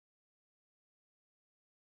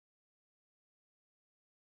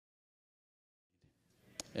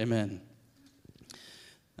Amen.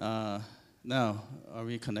 Now, are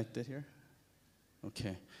we connected here?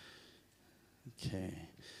 Okay.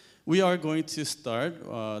 We are going to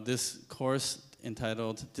start this course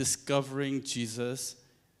entitled Discovering Jesus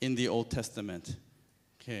in the Old Testament.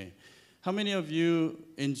 Okay. How many of you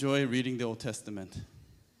enjoy reading the Old Testament?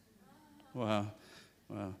 Wow.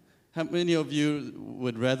 How many of you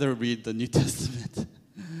would rather read the New Testament?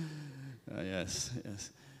 Yes.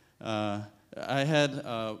 I had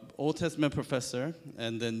an Old Testament professor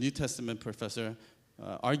and the New Testament professor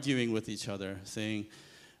arguing with each other, saying,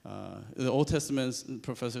 the Old Testament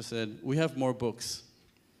professor said, we have more books.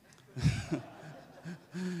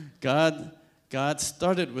 God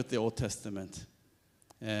started with the Old Testament.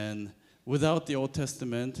 And without the Old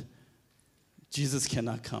Testament, Jesus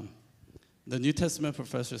cannot come. The New Testament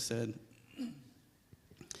professor said,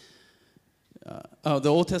 the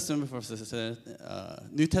Old Testament professor said,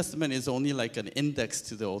 New Testament is only like an index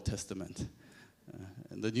to the Old Testament.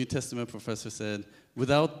 And the New Testament professor said,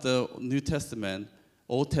 without the New Testament,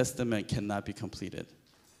 Old Testament cannot be completed.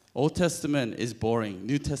 Old Testament is boring.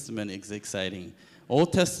 New Testament is exciting.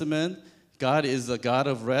 Old Testament, God is a God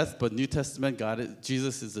of wrath, but New Testament,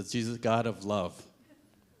 Jesus is the God of love.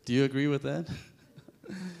 Do you agree with that?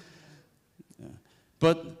 Yeah.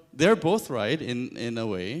 But they're both right in a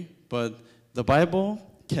way, but the Bible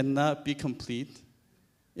cannot be complete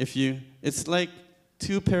it's like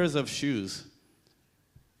two pairs of shoes.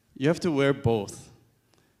 You have to wear both.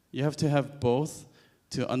 You have to have both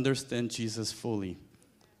to understand Jesus fully.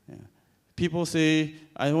 Yeah. People say,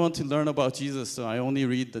 I want to learn about Jesus, so I only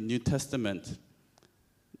read the New Testament.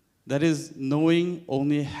 That is knowing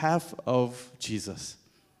only half of Jesus,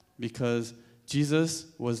 because Jesus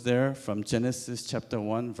was there from Genesis chapter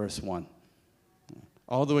 1, verse 1,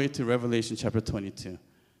 all the way to Revelation chapter 22.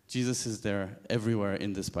 Jesus is there everywhere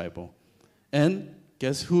in this Bible. And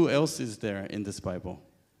guess who else is there in this Bible?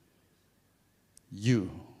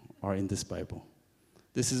 You are in this Bible.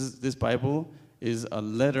 This Bible is a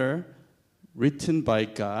letter written by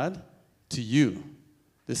God to you.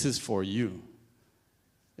 This is for you.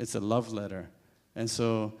 It's a love letter. And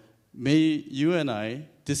so may you and I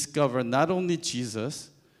discover not only Jesus,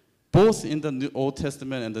 both in the Old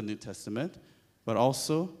Testament and the New Testament, but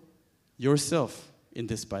also yourself in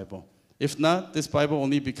this Bible. If not, this Bible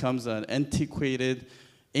only becomes an antiquated,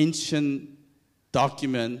 ancient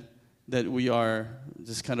document that we are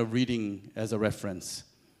just kind of reading as a reference.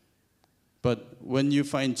 But when you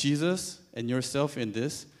find Jesus and yourself in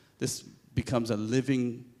this becomes a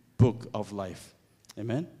living book of life.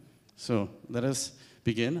 Amen? So let us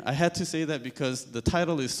begin. I had to say that because the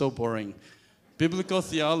title is so boring. Biblical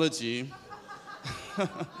theology.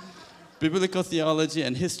 Biblical theology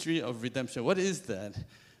and history of redemption. What is that?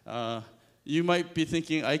 You might be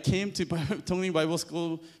thinking, I came to Tung Bible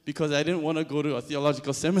School because I didn't want to go to a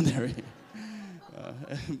theological seminary.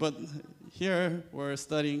 But here we're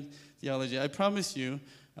studying theology. I promise you,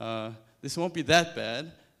 this won't be that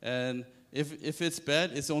bad. And if it's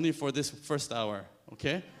bad, it's only for this first hour.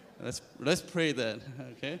 Okay? Let's pray that.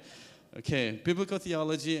 Okay. Biblical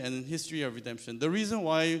theology and history of redemption. The reason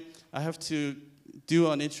why I have to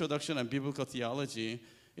do an introduction on biblical theology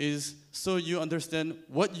is so you understand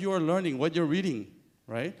what you are learning, what you're reading,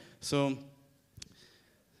 right? So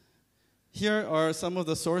here are some of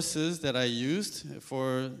the sources that I used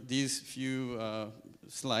for these few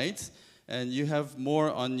slides, and you have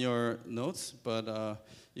more on your notes, but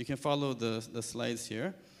you can follow the slides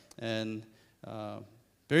here. And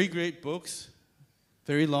very great books,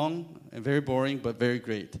 very long and very boring, but very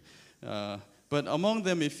great. But among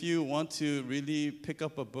them, if you want to really pick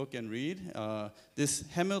up a book and read, this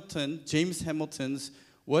James Hamilton's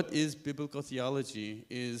What is Biblical Theology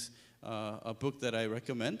is a book that I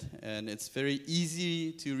recommend. And it's very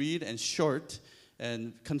easy to read and short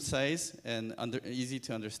and concise and easy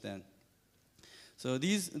to understand. So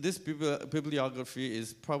this bibliography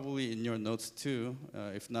is probably in your notes too.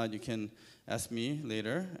 If not, you can ask me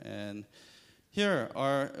later. And here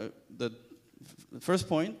are the first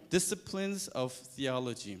point, disciplines of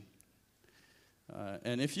theology.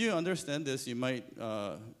 And if you understand this, you might,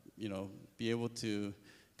 be able to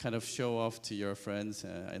kind of show off to your friends.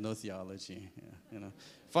 I know theology.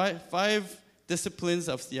 Five disciplines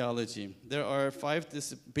of theology. There are five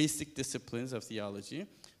basic disciplines of theology.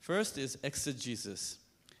 First is exegesis.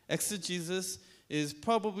 Exegesis is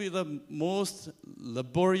probably the most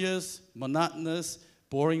laborious, monotonous,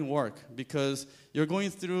 boring work, because you're going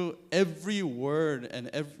through every word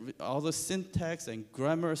and all the syntax and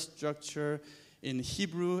grammar structure in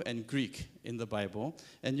Hebrew and Greek in the Bible,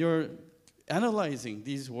 and you're analyzing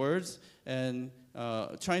these words and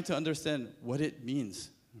trying to understand what it means.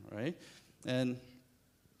 right? And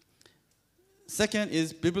second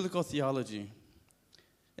is biblical theology.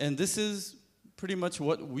 And this is pretty much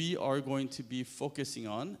what we are going to be focusing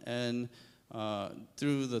on and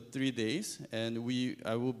through the 3 days. And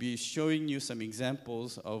I will be showing you some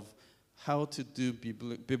examples of how to do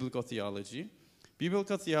biblical theology.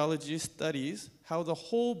 Biblical theology studies how the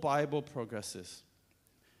whole Bible progresses,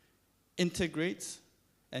 integrates,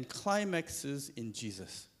 and climaxes in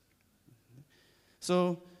Jesus.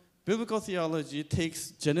 So biblical theology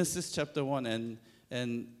takes Genesis chapter 1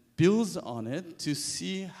 and builds on it to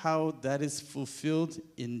see how that is fulfilled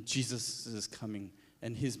in Jesus' coming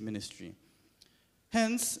and his ministry.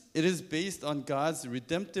 Hence, it is based on God's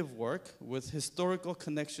redemptive work with historical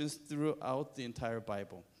connections throughout the entire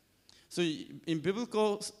Bible. So in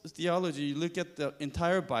biblical theology, you look at the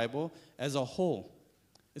entire Bible as a whole.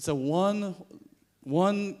 It's a one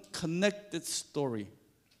connected story.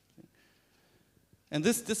 And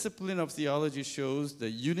this discipline of theology shows the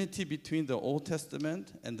unity between the Old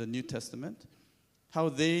Testament and the New Testament, how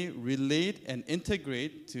they relate and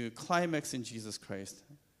integrate to climax in Jesus Christ.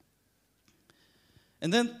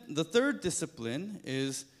 And then the third discipline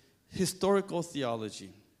is historical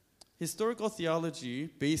theology. Historical theology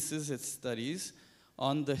bases its studies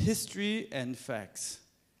on the history and facts.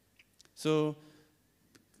 So,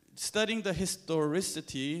 studying the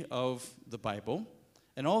historicity of the Bible,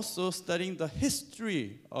 and also studying the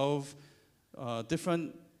history of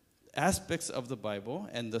different aspects of the Bible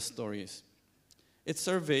and the stories. It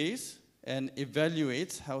surveys and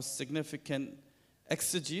evaluates how significant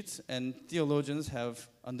exegetes and theologians have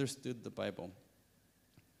understood the Bible.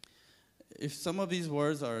 If some of these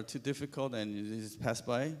words are too difficult and you just pass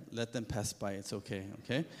by, let them pass by. It's okay,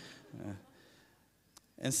 okay?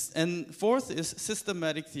 And fourth is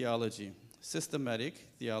systematic theology. Systematic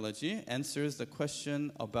theology answers the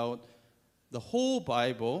question about the whole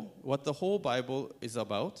Bible, what the whole Bible is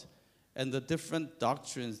about, and the different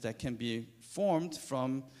doctrines that can be formed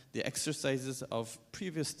from the exercises of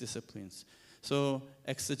previous disciplines. So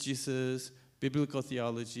exegesis, biblical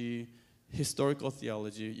theology, historical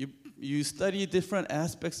theology. You study different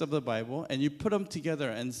aspects of the Bible and you put them together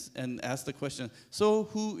and ask the question, so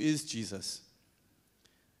who is Jesus?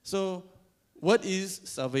 So what is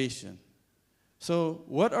salvation? So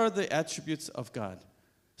what are the attributes of God?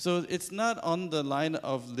 So it's not on the line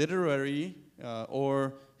of literary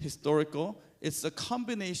or historical. It's a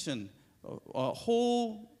combination, a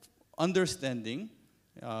whole understanding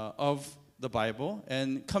of the Bible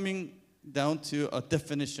and coming down to a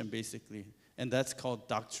definition, basically. And that's called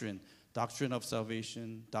doctrine. Doctrine of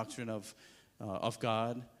salvation, doctrine of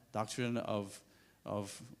God, doctrine of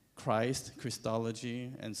Christ,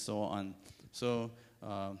 Christology, and so on. So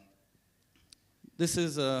this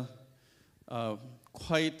is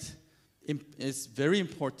it's very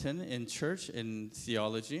important in church, in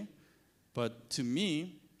theology. But to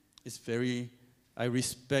me, I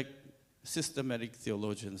respect systematic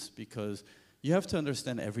theologians because you have to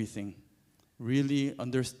understand everything, really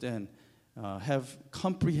understand, have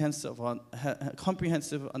comprehensive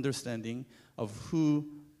understanding of who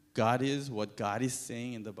God is, what God is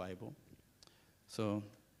saying in the Bible. So,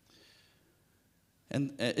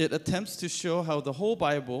 and it attempts to show how the whole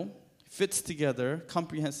Bible fits together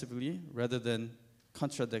comprehensively rather than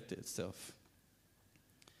contradict itself.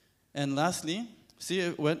 And lastly, see,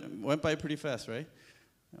 it went by pretty fast, right?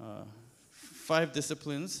 5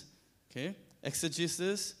 disciplines, okay?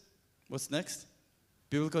 Exegesis, what's next?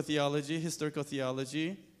 Biblical theology, historical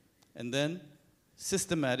theology, and then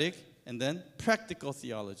systematic, and then practical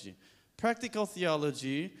theology. Practical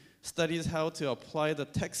theology studies how to apply the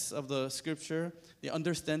texts of the scripture, the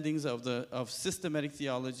understandings of systematic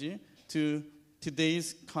theology to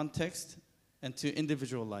today's context and to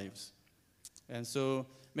individual lives. And so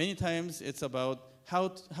many times it's about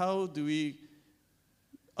how do we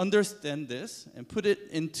understand this and put it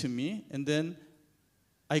into me, and then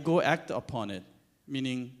I go act upon it,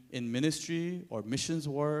 meaning in ministry or missions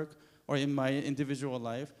work or in my individual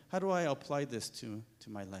life. How do I apply this to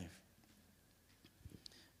my life?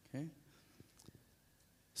 Okay.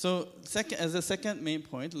 So as a second main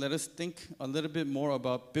point, let us think a little bit more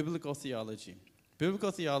about biblical theology.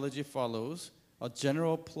 Biblical theology follows a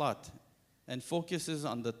general plot and focuses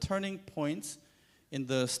on the turning points in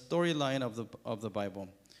the storyline of the Bible.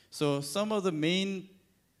 So some of the main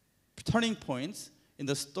turning points in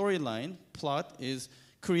the storyline plot is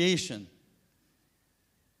creation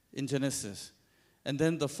in Genesis, and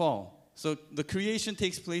then the fall. So the creation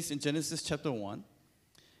takes place in Genesis chapter 1,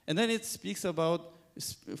 and then it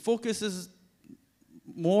focuses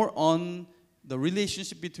more on the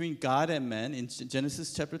relationship between God and man in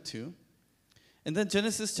Genesis chapter 2. And then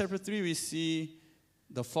Genesis chapter 3, we see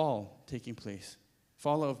the fall taking place.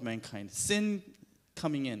 Fall of mankind. Sin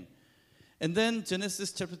coming in. And then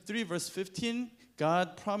Genesis chapter 3, verse 15,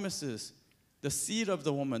 God promises the seed of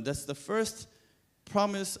the woman. That's the first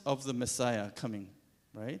promise of the Messiah coming,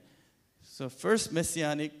 right? So first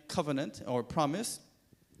messianic covenant or promise.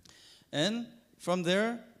 And from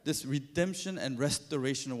there, this redemption and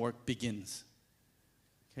restoration work begins.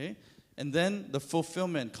 Okay? And then the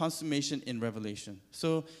fulfillment, consummation in Revelation.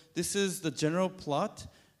 So this is the general plot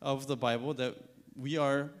of the Bible that we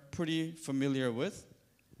are pretty familiar with,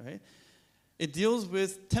 right? It deals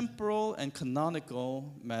with temporal and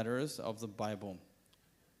canonical matters of the Bible.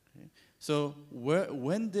 Okay? So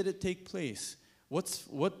when did it take place?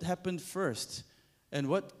 What happened first? And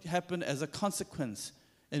what happened as a consequence?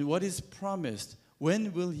 And what is promised?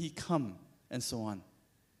 When will he come? And so on.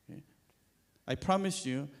 Okay? I promise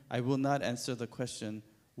you, I will not answer the question,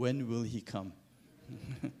 when will he come?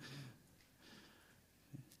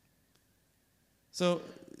 So,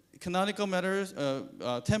 canonical matters,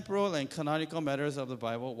 temporal and canonical matters of the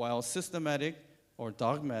Bible, while systematic or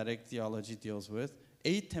dogmatic theology deals with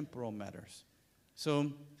atemporal matters.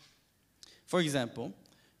 So, for example,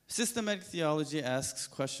 systematic theology asks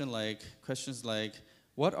questions like,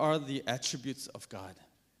 what are the attributes of God?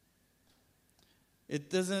 It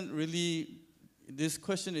doesn't really, this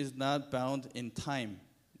question is not bound in time,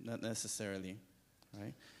 not necessarily,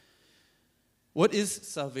 right? What is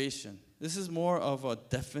salvation? This is more of a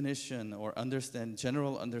definition or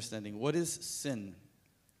general understanding. What is sin?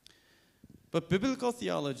 But biblical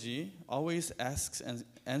theology always asks and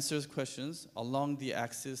answers questions along the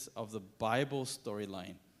axis of the Bible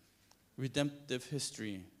storyline, redemptive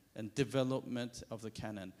history, and development of the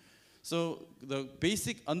canon. So the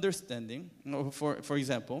basic understanding, for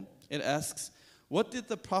example, it asks, what did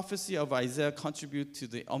the prophecy of Isaiah contribute to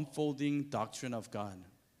the unfolding doctrine of God?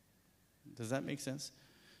 Does that make sense?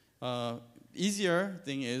 Easier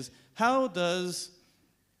thing is, how does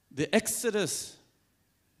the Exodus,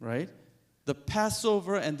 right? The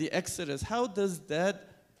Passover and the Exodus, how does that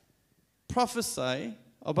prophesy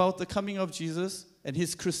about the coming of Jesus and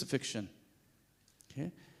his crucifixion?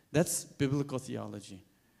 Okay? That's biblical theology.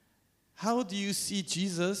 How do you see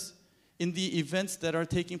Jesus in the events that are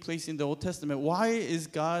taking place in the Old Testament? Why is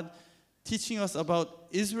God teaching us about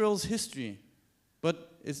Israel's history? But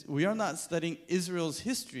we are not studying Israel's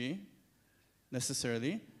history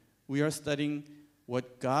necessarily. We are studying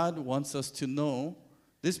what God wants us to know.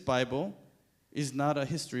 This Bible is not a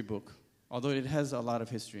history book, although it has a lot of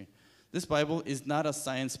history. This Bible is not a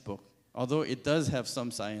science book, although it does have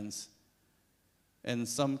some science and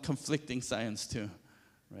some conflicting science too,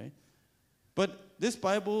 right? But this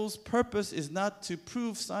Bible's purpose is not to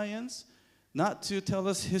prove science, not to tell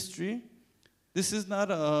us history. This is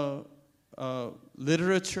not a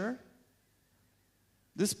literature.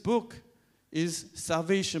 This book is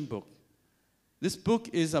salvation book. This book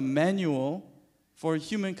is a manual for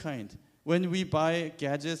humankind. When we buy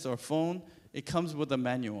gadgets or phone, it comes with a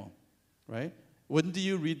manual, right? When do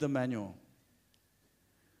you read the manual?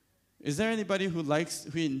 Is there anybody who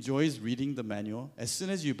enjoys reading the manual? As soon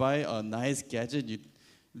as you buy a nice gadget, you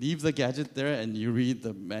leave the gadget there and you read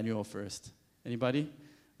the manual first. Anybody?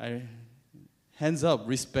 Hands up,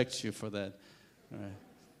 respect you for that. All right.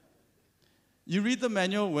 You read the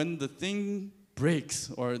manual when the thing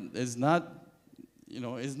breaks or is not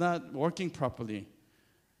working properly,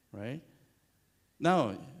 right?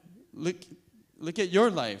 Now, look at your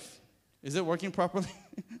life. Is it working properly?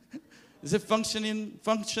 Is it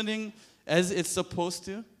functioning as it's supposed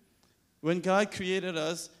to? When God created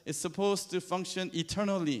us, it's supposed to function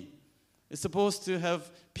eternally. It's supposed to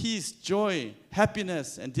have peace, joy,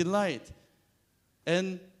 happiness, and delight,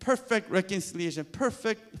 and perfect reconciliation,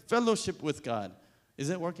 perfect fellowship with God.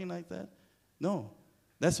 Is it working like that? No.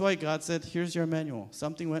 That's why God said, here's your manual.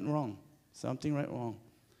 Something went wrong. Something went wrong.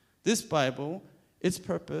 This Bible, its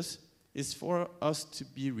purpose is for us to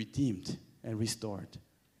be redeemed and restored,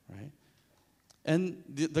 right? And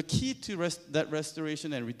the key to that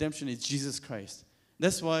restoration and redemption is Jesus Christ.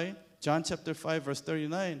 That's why John chapter 5, verse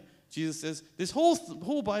 39, Jesus says, this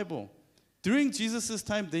whole Bible, during Jesus'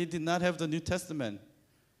 time, they did not have the New Testament.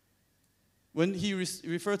 When he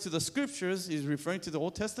referred to the scriptures, he's referring to the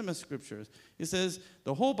Old Testament scriptures. He says,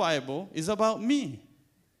 the whole Bible is about me,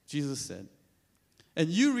 Jesus said. And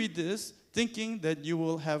you read this thinking that you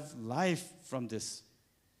will have life from this.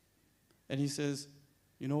 And he says,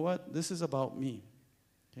 you know what? This is about me.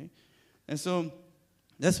 Okay? And so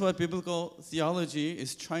that's what biblical theology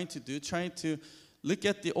is trying to do, trying to look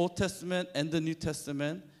at the Old Testament and the New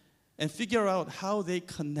Testament and figure out how they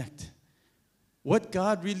connect. What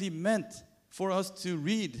God really meant for us to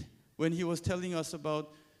read when he was telling us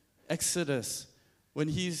about Exodus, when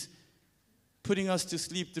he's putting us to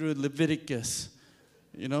sleep through Leviticus,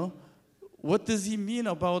 you know? What does he mean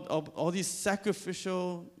about all these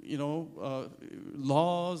sacrificial,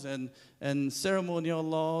 laws and ceremonial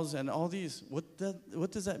laws and all these? What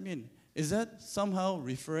does that mean? Is that somehow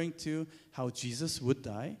referring to how Jesus would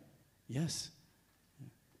die? Yes.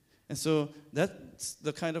 And so that's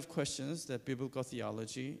the kind of questions that biblical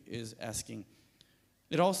theology is asking.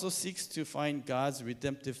 It also seeks to find God's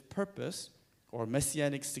redemptive purpose or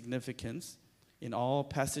messianic significance in all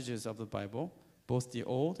passages of the Bible, both the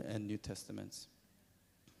Old and New Testaments.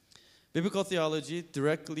 Biblical theology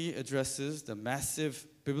directly addresses the massive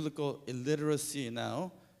biblical illiteracy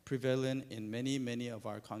now prevalent in many, many of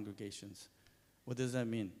our congregations. What does that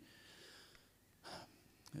mean?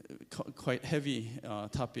 Quite heavy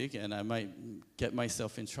topic, and I might get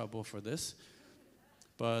myself in trouble for this.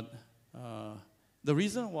 But the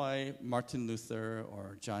reason why Martin Luther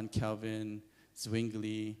or John Calvin,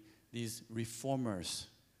 Zwingli, these reformers,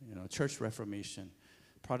 Church Reformation,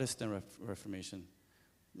 Protestant Reformation,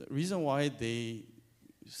 the reason why they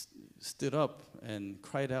stood up and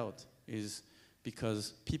cried out is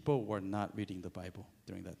because people were not reading the Bible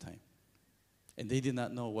during that time. And they did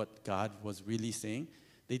not know what God was really saying.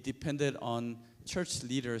 They depended on church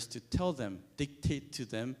leaders to tell them, dictate to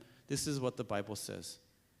them, this is what the Bible says.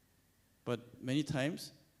 But many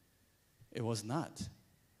times, it was not,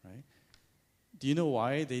 right? Do you know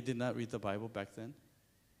why they did not read the Bible back then?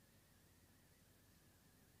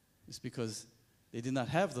 It's because they did not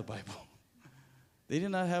have the Bible. They did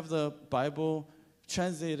not have the Bible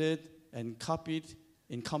translated and copied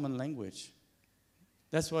in common language.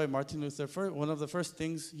 That's why Martin Luther, one of the first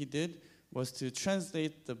things he did was to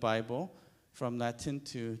translate the Bible from Latin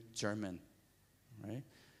to German, right?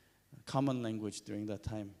 Common language during that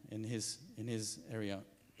time in his area.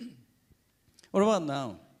 What about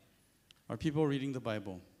now? Are people reading the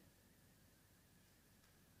Bible?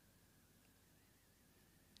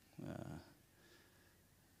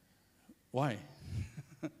 Why?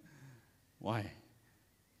 Why?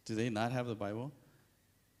 Do they not have the Bible?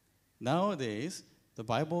 Nowadays, the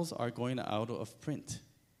Bibles are going out of print.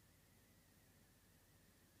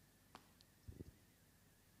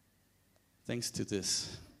 Thanks to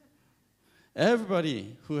this.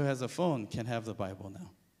 Everybody who has a phone can have the Bible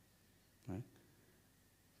now. Right?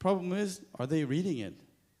 Problem is, are they reading it?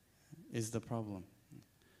 Is the problem.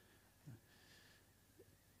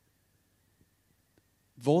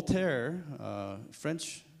 Voltaire, a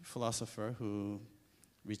French philosopher who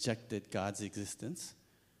rejected God's existence,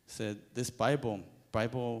 said this Bible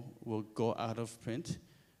will go out of print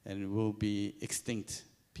and will be extinct.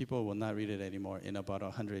 People will not read it anymore in about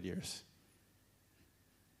 100 years.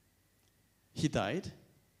 He died.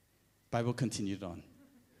 Bible continued on.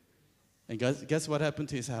 And guess what happened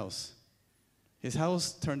to his house? His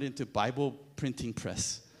house turned into Bible printing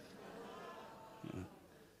press. Yeah.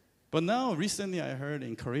 But now, recently I heard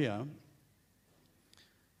in Korea,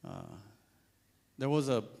 there was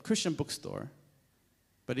a Christian bookstore,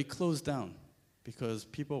 but it closed down because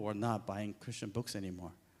people were not buying Christian books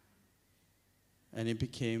anymore. And it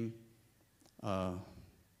became, I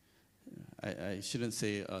shouldn't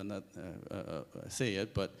say say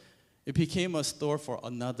it, but it became a store for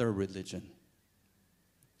another religion.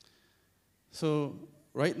 So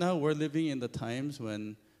right now we're living in the times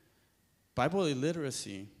when Bible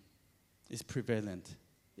illiteracy is prevalent.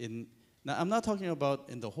 Now I'm not talking about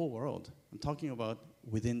in the whole world. I'm talking about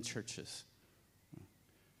within churches.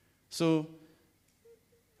 So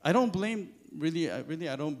I don't blame,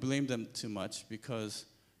 I don't blame them too much because,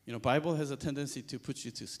 Bible has a tendency to put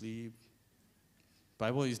you to sleep.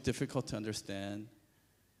 Bible is difficult to understand.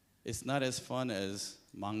 It's not as fun as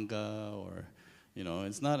manga or,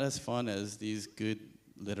 it's not as fun as these good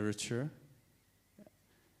literature.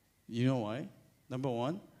 You know why? Number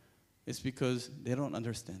one, it's because they don't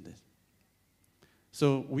understand it.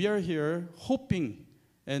 So we are here hoping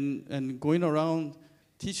and going around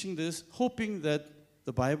teaching this, hoping that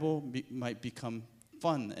the Bible might become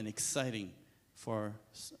fun and exciting for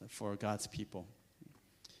God's people.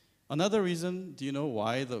 Another reason, do you know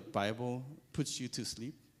why the Bible puts you to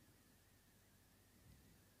sleep?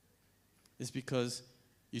 It's because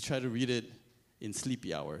you try to read it in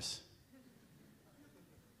sleepy hours.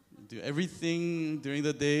 You do everything during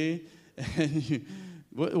the day, and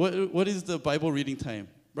what is the Bible reading time?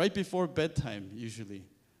 Right before bedtime, usually.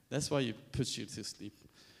 That's why it puts you to sleep.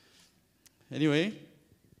 Anyway,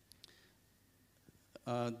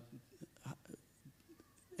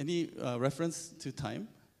 any reference to time?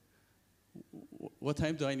 What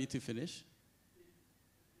time do I need to finish?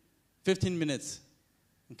 15 minutes.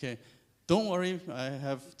 Okay. Don't worry, I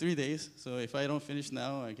have 3 days, so if I don't finish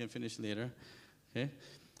now, I can finish later. Okay.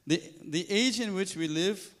 The age in which we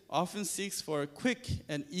live often seeks for a quick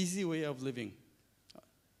and easy way of living.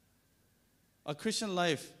 A Christian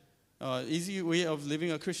life, easy way of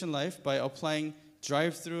living a Christian life by applying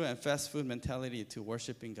drive-through and fast food mentality to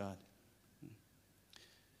worshiping God.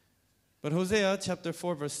 But Hosea chapter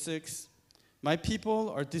 4 verse 6, my people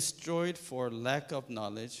are destroyed for lack of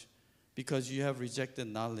knowledge because you have rejected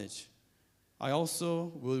knowledge. I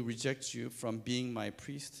also will reject you from being my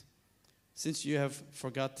priest. Since you have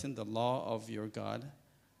forgotten the law of your God,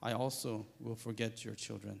 I also will forget your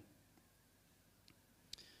children.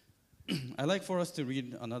 I'd like for us to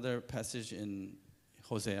read another passage in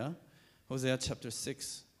Hosea. Hosea chapter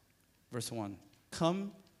 6, verse 1.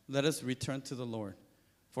 Come, let us return to the Lord,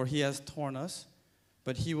 for he has torn us,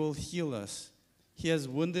 but he will heal us. He has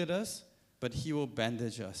wounded us, but he will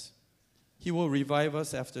bandage us. He will revive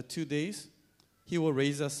us after 2 days. He will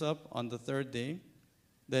raise us up on the third day,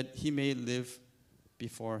 that he may live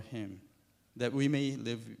before him, that we may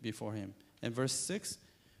live before him. And verse 6,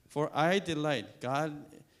 for I delight. God,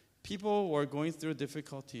 people were going through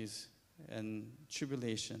difficulties and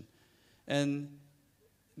tribulation. And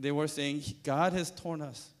they were saying, God has torn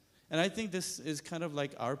us. And I think this is kind of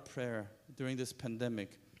like our prayer during this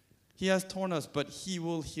pandemic. He has torn us, but he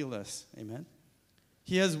will heal us. Amen.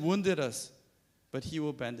 He has wounded us, but he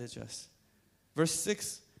will bandage us. Verse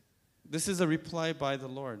 6, this is a reply by the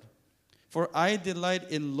Lord. For I delight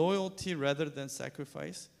in loyalty rather than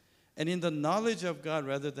sacrifice, and in the knowledge of God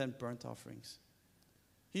rather than burnt offerings.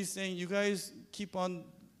 He's saying, you guys keep on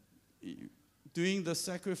doing the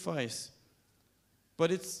sacrifice,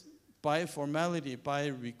 but it's by formality, by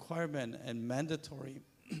requirement and mandatory.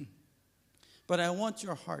 But I want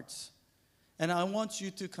your hearts, and I want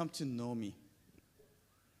you to come to know me.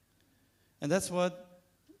 And that's what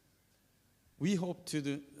we hope to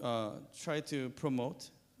do, try to promote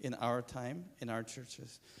in our time, in our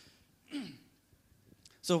churches.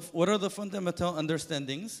 So what are the fundamental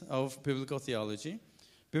understandings of biblical theology?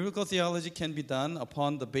 Biblical theology can be done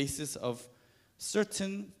upon the basis of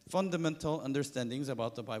certain fundamental understandings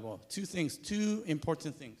about the Bible. Two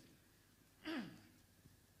important things.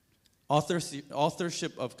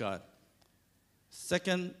 Authorship of God.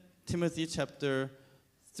 2 Timothy chapter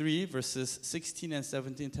 3 verses 16 and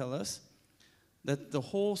 17 tell us that the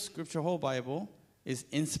whole scripture, whole Bible is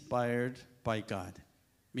inspired by God,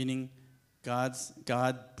 meaning God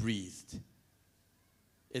breathed.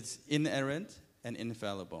 It's inerrant and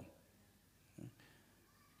infallible.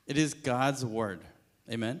 It is God's word.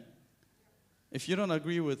 Amen? If you don't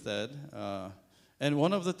agree with that, and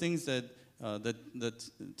one of the things that the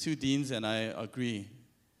two deans and I agree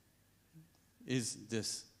is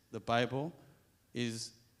this. The Bible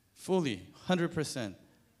is fully, 100%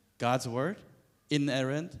 God's word,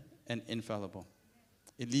 inerrant and infallible.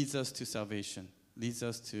 It leads us to salvation, leads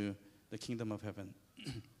us to the kingdom of heaven.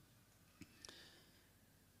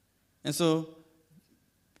 And so,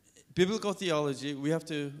 biblical theology, we have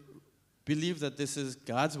to believe that this is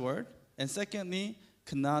God's word. And secondly,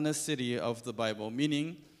 canonicity of the Bible,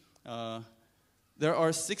 meaning there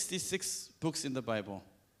are 66 books in the Bible,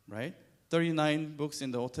 right? 39 books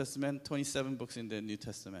in the Old Testament, 27 books in the New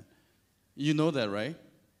Testament. You know that, right?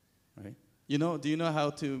 Right? Do you know how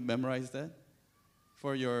to memorize that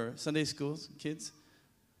for your Sunday school kids?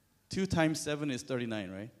 2 times 7 is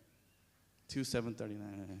 39, right? 2, 7,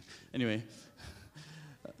 39. Anyway.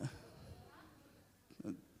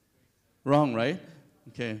 Wrong, right?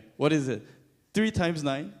 Okay. What is it? 3 times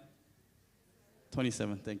 9?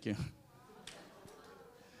 27. Thank you.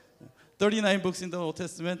 39 books in the Old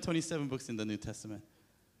Testament, 27 books in the New Testament.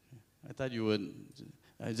 I thought you would.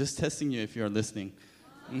 I'm just testing you if you're listening.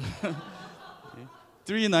 Okay.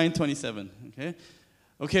 3, 9, 27. Okay.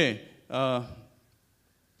 Okay.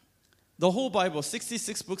 The whole Bible,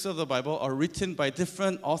 66 books of the Bible, are written by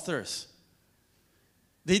different authors.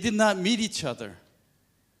 They did not meet each other,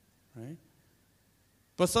 right?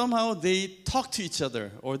 But somehow they talk to each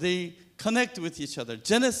other, or they connect with each other.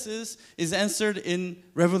 Genesis is answered in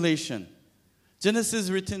Revelation.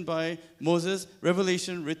 Genesis written by Moses,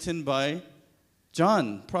 Revelation written by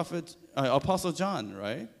John, Apostle John,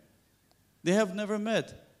 right? They have never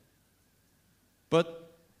met.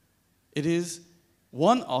 But it is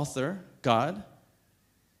one author, God,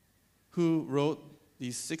 who wrote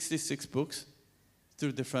these 66 books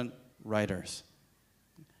through different writers.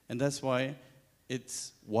 And that's why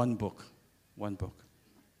it's one book.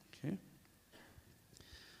 Okay?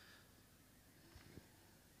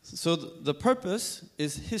 So the purpose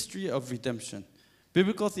is history of redemption.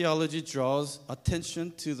 Biblical theology draws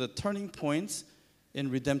attention to the turning points in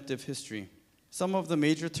redemptive history. Some of the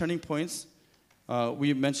major turning points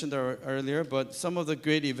we mentioned earlier, but some of the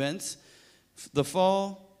great events: the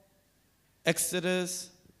fall, Exodus,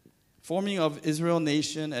 forming of Israel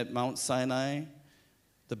nation at Mount Sinai,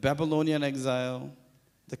 the Babylonian exile,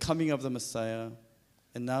 the coming of the Messiah,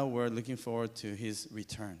 and now we're looking forward to his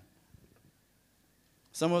return.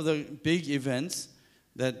 Some of the big events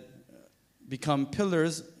that become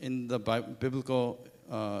pillars in the biblical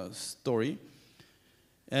story.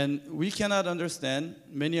 And we cannot understand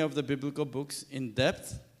many of the biblical books in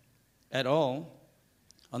depth at all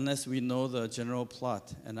unless we know the general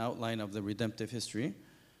plot and outline of the redemptive history,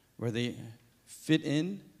 where they fit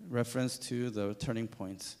in reference to the turning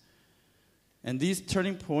points. And these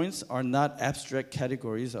turning points are not abstract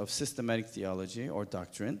categories of systematic theology or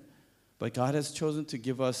doctrine, but God has chosen to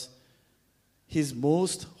give us his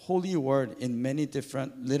most holy word in many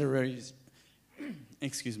different literary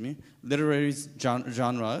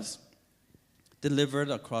genres, delivered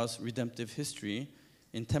across redemptive history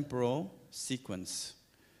in temporal sequence.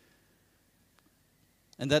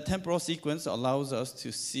 And that temporal sequence allows us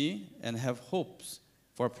to see and have hopes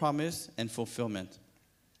for promise and fulfillment.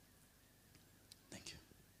 Thank you.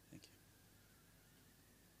 Thank you.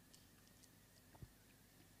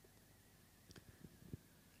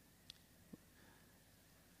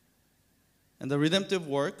 And the redemptive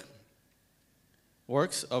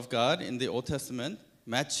works of God in the Old Testament,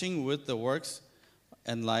 matching with the works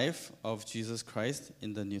and life of Jesus Christ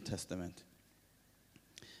in the New Testament.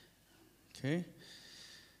 Okay.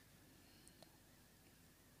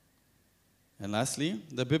 And lastly,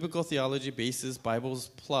 the biblical theology bases Bible's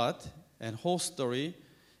plot and whole story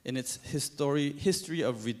in its history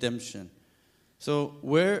of redemption. So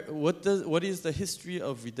what is the history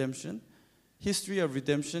of redemption? History of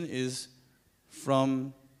redemption is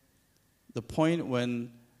from the point when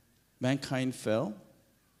mankind fell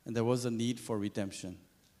and there was a need for redemption.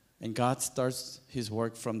 And God starts his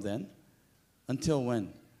work from then until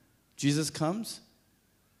when? Jesus comes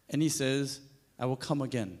and he says, I will come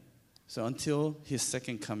again. So until his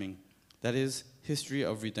second coming. That is history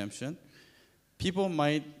of redemption. People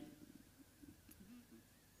might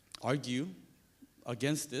argue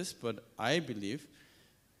against this, but I believe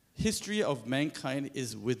history of mankind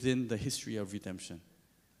is within the history of redemption,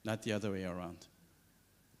 not the other way around.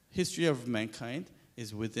 History of mankind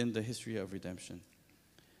is within the history of redemption.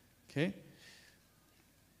 Okay?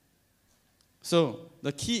 So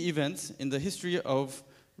the key events in the history of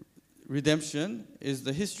redemption is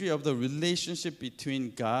the history of the relationship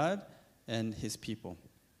between God and his people.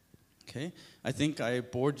 Okay? I think I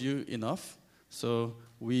bored you enough, so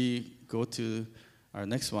we go to our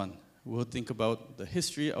next one. We'll think about the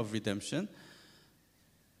history of redemption.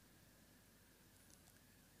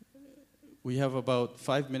 We have about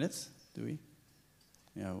 5 minutes, do we?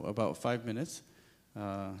 Yeah, about 5 minutes.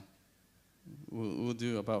 We'll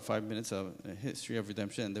do about 5 minutes of history of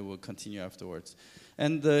redemption, and then we'll continue afterwards.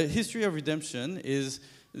 And the history of redemption is,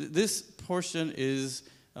 this portion is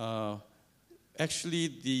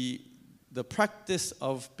actually the practice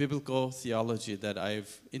of biblical theology that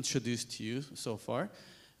I've introduced to you so far.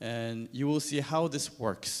 And you will see how this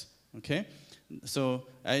works, okay? So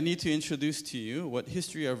I need to introduce to you what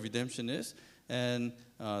history of redemption is. And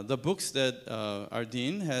the books that our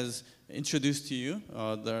dean has introduced to you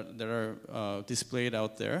that are displayed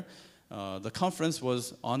out there. The conference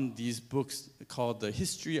was on these books called the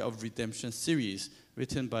History of Redemption series,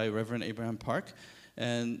 written by Reverend Abraham Park.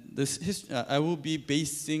 And this I will be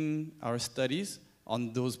basing our studies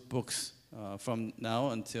on those books from now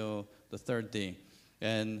until the third day.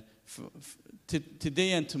 And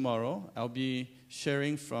today and tomorrow, I'll be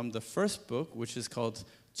sharing from the first book, which is called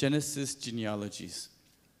Genesis Genealogies.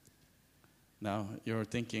 Now, you're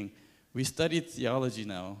thinking, we studied theology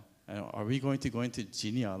now. Are we going to go into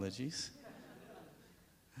genealogies?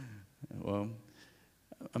 Well,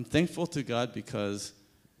 I'm thankful to God because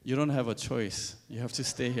you don't have a choice. You have to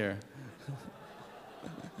stay here.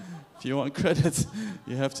 If you want credits,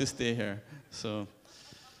 you have to stay here. So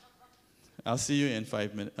I'll see you in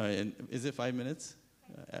 5 minutes. Is it 5 minutes?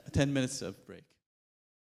 10 minutes of break.